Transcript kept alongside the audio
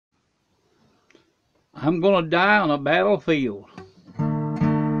I'm gonna die on a battlefield.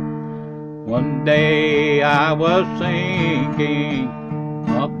 One day I was thinking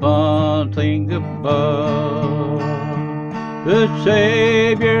of something above. The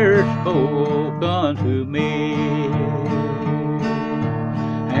Savior spoke unto me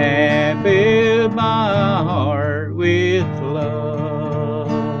and filled my heart with love.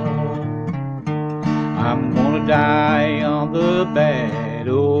 I'm gonna die on the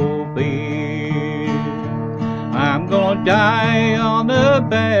battlefield. I'm gonna die on the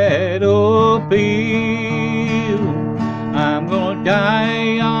battlefield. I'm gonna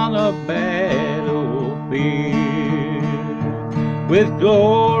die on the battlefield with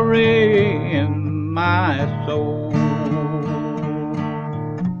glory in my soul.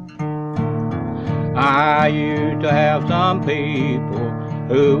 I used to have some people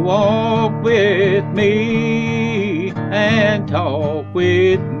who walk with me and talk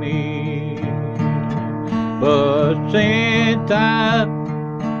with me, but since I've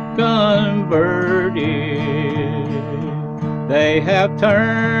converted, they have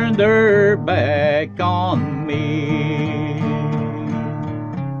turned their back on me.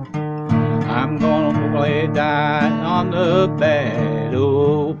 I'm gonna die on the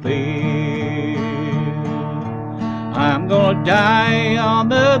battlefield. I'm gonna die on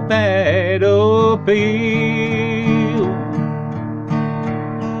the battlefield.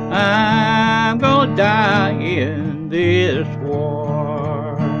 I'm gonna die in this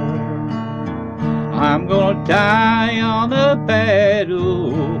war. I'm gonna die on the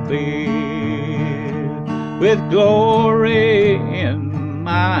battlefield with glory in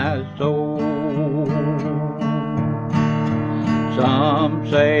my soul. Some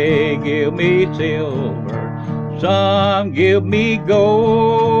say give me silver, some give me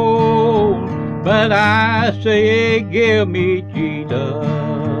gold, but I say give me Jesus,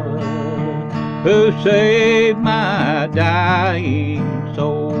 who saved my dying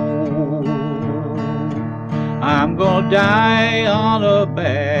soul. I'm gonna die on a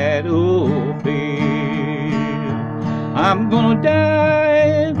battlefield. I'm gonna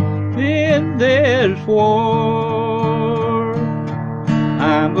die in this war.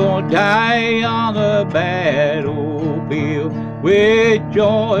 I'm gonna die on a battlefield with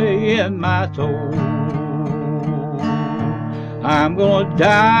joy in my soul. I'm gonna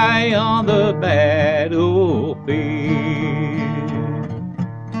die on the battlefield.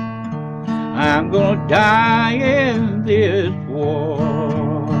 I'm gonna die in this war.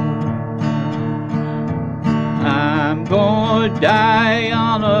 I'm gonna die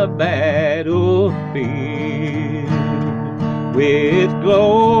on a battlefield with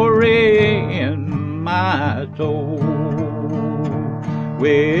glory in my soul.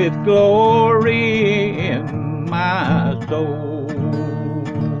 With glory in my soul.